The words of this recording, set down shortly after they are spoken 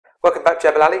Welcome back to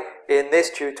Jebel Ali. In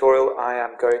this tutorial I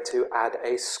am going to add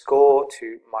a score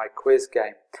to my quiz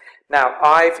game. Now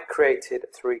I've created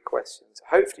 3 questions.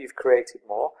 Hopefully you've created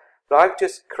more, but I've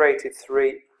just created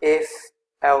 3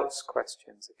 if-else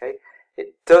questions. Okay?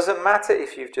 It doesn't matter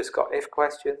if you've just got if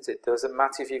questions, it doesn't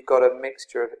matter if you've got a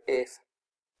mixture of if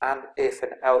and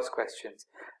else questions,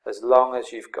 as long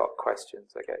as you've got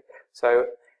questions. Okay? So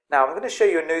now I'm going to show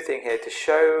you a new thing here to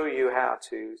show you how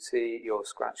to see your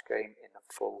Scratch game in a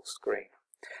full screen.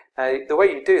 Now the way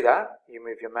you do that, you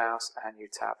move your mouse and you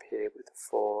tap here with the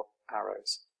 4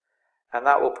 arrows. And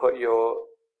that will put your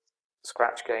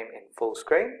Scratch game in full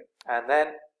screen. And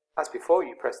then, as before,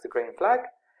 you press the green flag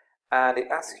and it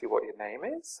asks you what your name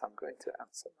is. I'm going to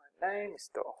answer my name,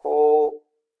 Mr. Hall.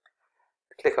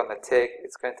 Click on the tick,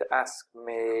 it's going to ask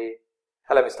me,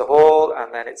 hello Mr. Hall,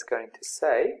 and then it's going to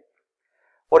say,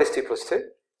 what is 2 plus 2?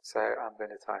 So I'm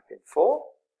going to type in 4,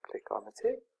 click on the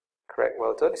tick, correct,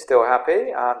 well done, still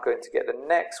happy. I'm going to get the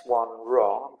next one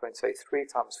wrong. I'm going to say 3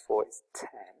 times 4 is 10,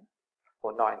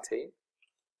 or 19.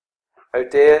 Oh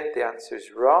dear, the answer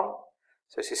is wrong,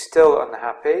 so she's still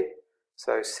unhappy.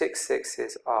 So 6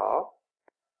 6s are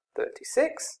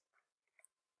 36.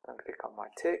 Then click on my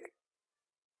tick.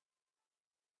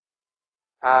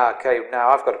 Okay, now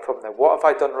I've got a problem there. What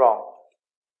have I done wrong?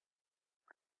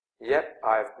 Yep,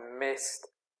 I've missed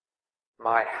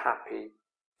my happy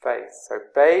face. So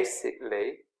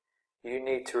basically, you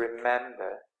need to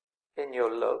remember in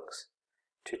your looks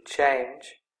to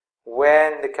change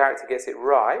when the character gets it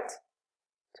right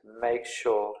to make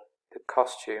sure the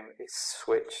costume is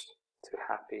switched to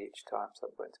happy each time. So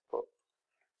I'm going to put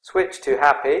switch to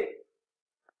happy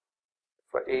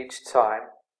for each time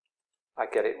I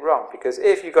get it wrong. Because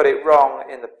if you got it wrong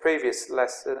in the previous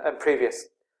lesson and previous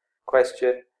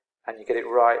question, and you get it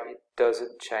right, it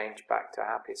doesn't change back to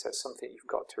happy. So it's something you've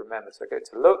got to remember. So go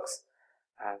to looks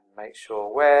and make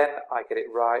sure when I get it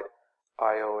right,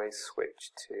 I always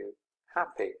switch to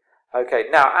happy. Okay,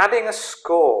 now adding a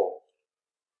score.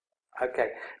 Okay,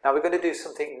 now we're going to do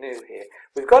something new here.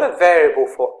 We've got a variable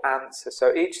for answer.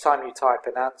 So each time you type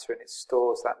an answer and it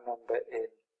stores that number in,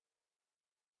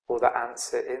 or that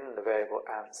answer in the variable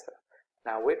answer.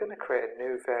 Now we're going to create a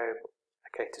new variable,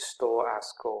 okay, to store our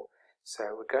score.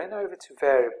 So we're going over to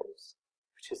variables,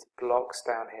 which is the blocks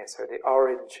down here. So the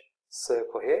orange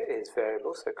circle here is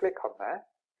variable, so click on there.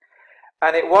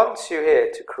 And it wants you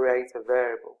here to create a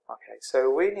variable. Okay,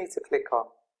 so we need to click on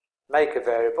make a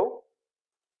variable.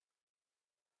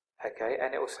 Okay,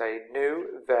 and it will say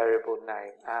new variable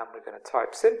name. And we're going to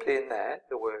type simply in there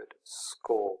the word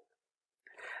score.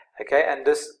 Okay, and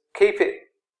just keep it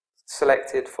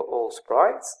selected for all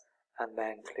sprites. And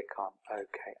then click on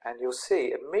OK. And you'll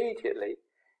see immediately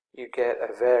you get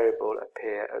a variable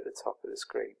appear at the top of the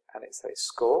screen. And it says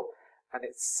score, and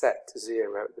it's set to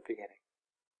 0 at the beginning.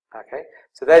 Okay,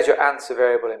 so there's your answer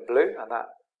variable in blue, and that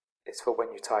is for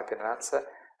when you type in an answer.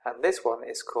 And this one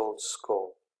is called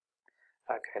score.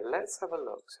 Okay, let's have a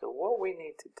look. So what we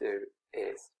need to do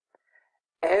is,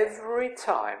 every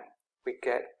time we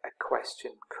get a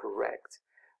question correct,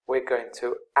 we're going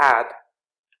to add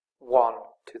 1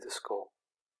 to the score.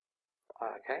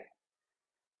 Okay,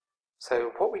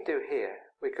 so what we do here,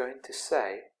 we're going to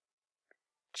say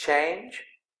change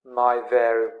my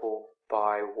variable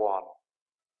by 1.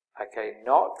 Okay,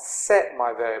 not set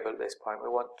my variable at this point, we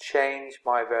want change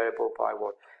my variable by 1.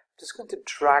 I'm just going to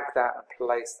drag that and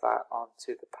place that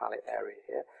onto the palette area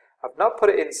here. I've not put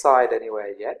it inside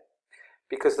anywhere yet,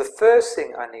 because the first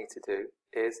thing I need to do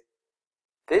is,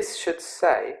 this should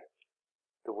say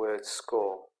the word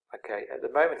score. Okay, at the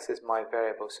moment it says my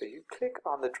variable, so you click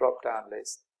on the drop down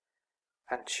list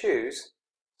and choose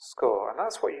score, and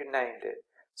that's what you named it.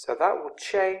 So that will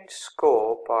change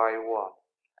score by 1.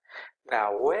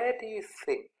 Now where do you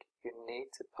think you need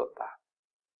to put that?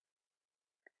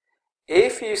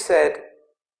 If you said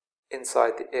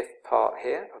inside the if part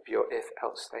here of your if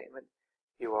else statement,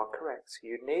 you are correct. So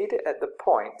you need it at the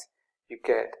point you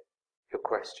get your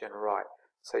question right.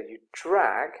 So you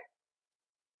drag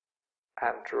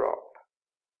and drop.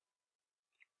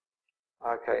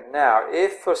 Okay, now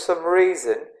if for some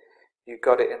reason you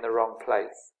got it in the wrong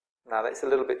place, now that's a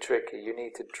little bit tricky. You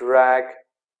need to drag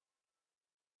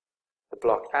the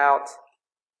block out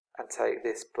and take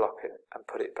this block in and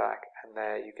put it back, and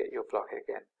there you get your block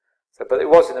again. So, but it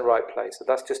was in the right place, so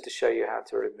that's just to show you how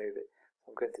to remove it.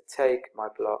 I'm going to take my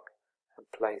block and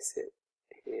place it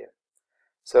here.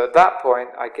 So at that point,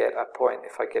 I get a point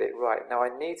if I get it right. Now I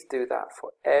need to do that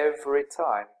for every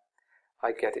time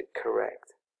I get it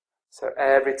correct. So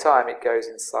every time it goes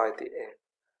inside the if.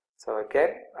 So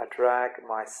again, I drag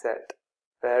my set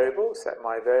variable, set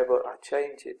my variable, I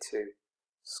change it to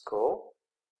score.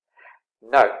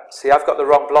 No, see, I've got the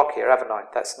wrong block here, haven't I?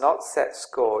 That's not set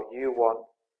score. You want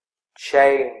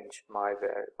change my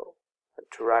variable. I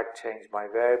drag change my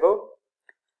variable,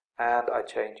 and I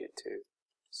change it to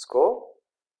score.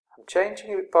 I'm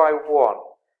changing it by 1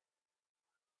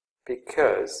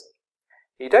 because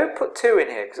you don't put 2 in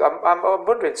here, because I'm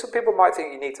wondering, some people might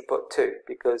think you need to put 2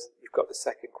 because you've got the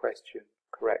second question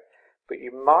correct, but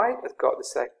you might have got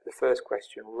the first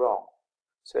question wrong.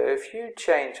 So if you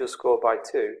change your score by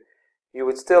 2, you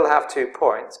would still have 2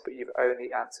 points, but you've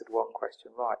only answered 1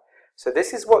 question right. So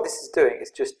this is what this is doing,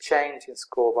 it's just changing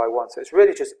score by 1. So it's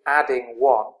really just adding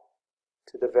 1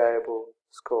 to the variable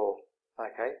score.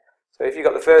 Okay. So if you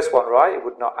got the first one right, it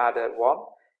would not add a 1.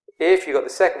 If you got the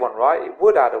second one right, it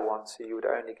would add a 1, so you would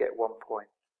only get 1 point.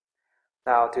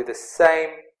 Now I'll do the same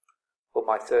for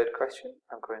my third question.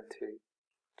 I'm going to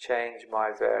change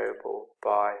my variable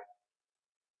by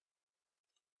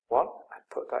 1 and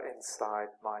put that inside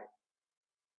my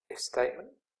if statement.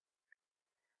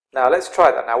 Now let's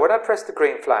try that. Now when I press the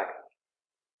green flag,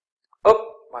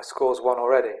 my score's 1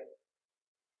 already.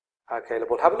 Okay,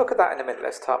 we'll have a look at that in a minute.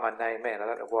 Let's type my name in. I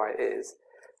don't know why it is.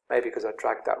 Maybe because I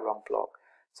dragged that wrong block.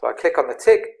 So I click on the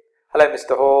tick. Hello,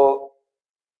 Mr. Hall.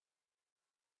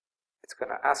 It's going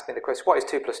to ask me the question, what is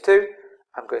 2 plus 2?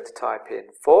 I'm going to type in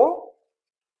 4.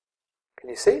 Can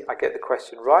you see? I get the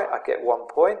question right. I get 1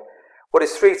 point. What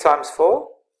is 3 times 4?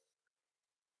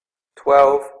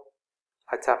 12.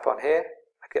 I tap on here.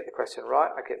 I get the question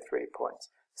right. I get 3 points.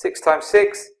 6 times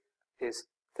 6 is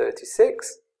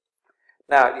 36.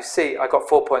 Now, you see, I got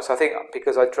 4 points. I think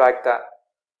because I dragged that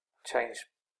change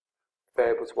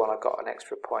variable to 1, I got an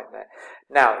extra point there.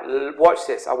 Now, watch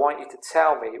this. I want you to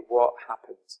tell me what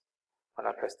happens when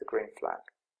I press the green flag.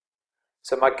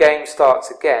 So my game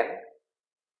starts again,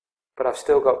 but I've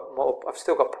still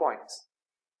got points.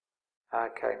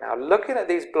 Okay, now looking at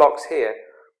these blocks here,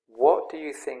 what do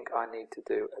you think I need to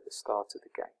do at the start of the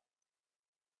game?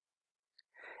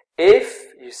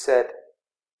 If you said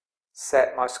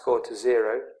set my score to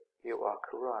 0, you are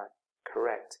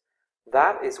correct.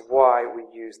 That is why we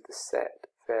use the set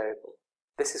variable.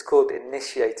 This is called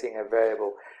initiating a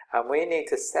variable, and we need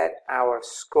to set our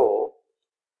score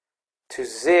to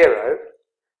 0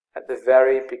 at the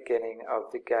very beginning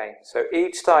of the game. So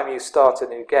each time you start a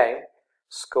new game,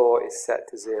 score is set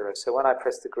to 0. So when I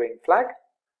press the green flag,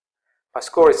 my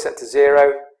score is set to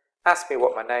 0. Ask me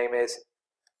what my name is,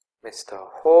 Mr.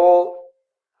 Hall.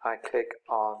 I click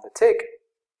on the tick,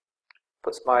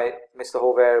 puts my Mr.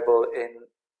 Hall variable into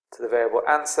the variable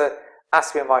answer,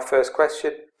 asks me my first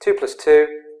question, 2 plus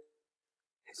 2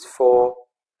 is 4,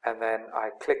 and then I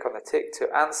click on the tick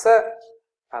to answer,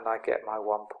 and I get my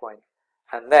 1 point.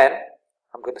 And then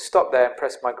I'm going to stop there and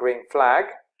press my green flag.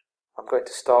 I'm going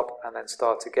to stop and then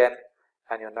start again,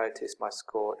 and you'll notice my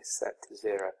score is set to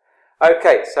 0.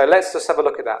 Okay, so let's just have a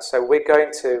look at that. So we're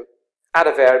going to add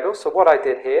a variable. So what I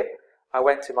did here, I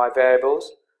went to my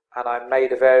variables and I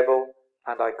made a variable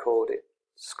and I called it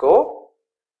score.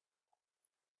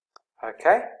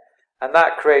 Okay, and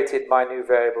that created my new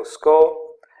variable score.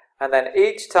 And then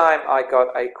each time I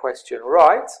got a question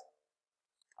right,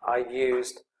 I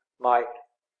used my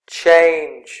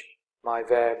change my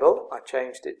variable. I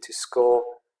changed it to score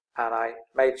and I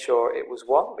made sure it was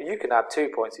 1. But you can add 2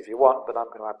 points if you want, but I'm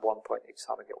going to add 1 point each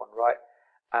time I get one right.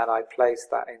 And I place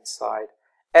that inside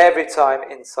every time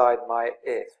inside my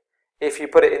if. If you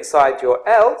put it inside your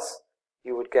else,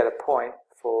 you would get a point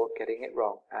for getting it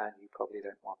wrong, and you probably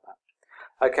don't want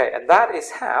that. Okay, and that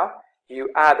is how you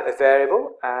add a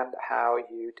variable and how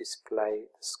you display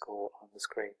the score on the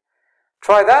screen.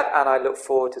 Try that, and I look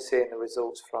forward to seeing the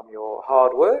results from your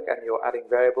hard work and your adding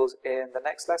variables in the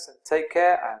next lesson. Take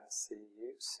care and see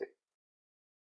you soon.